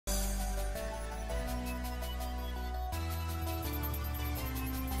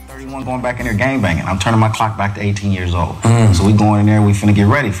31 going back in there gang banging. I'm turning my clock back to 18 years old. So we going in there, we finna get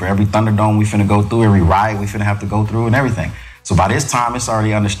ready for every Thunderdome we finna go through, every riot we finna have to go through and everything. So by this time, it's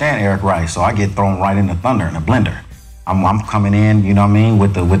already understand Eric Rice. So I get thrown right in the thunder, in the blender. I'm coming in, you know what I mean,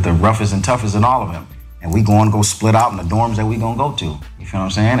 with the roughest and toughest and all of them. And we go split out in the dorms that we gonna go to. You feel what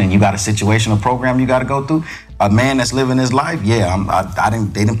I'm saying? And you got a situational program you gotta go through. A man that's living his life, yeah,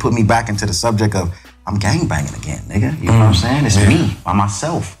 they didn't put me back into the subject of I'm gang banging again, nigga. You know what I'm saying? It's me, by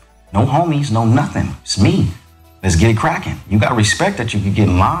myself. No homies, no nothing. It's me. Let's get it cracking. You gotta respect that you can get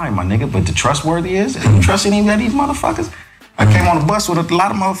in line, my nigga, but the trustworthy is, you trust any of these motherfuckers? I came on the bus with a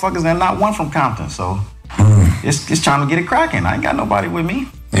lot of motherfuckers and not one from Compton, so it's time to get it cracking. I ain't got nobody with me.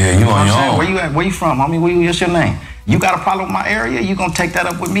 Yeah, you on your own. Where you at? Where you from, homie? What's your name? You got a problem with my area? You gonna take that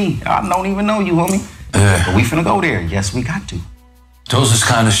up with me? I don't even know you, homie. Yeah. But we finna go there. Yes, we got to. Those is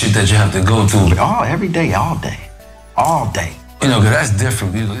kind of shit that you have to go through. Oh, every day, all day. All day. You know, 'cause that's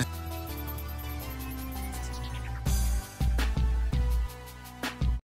different.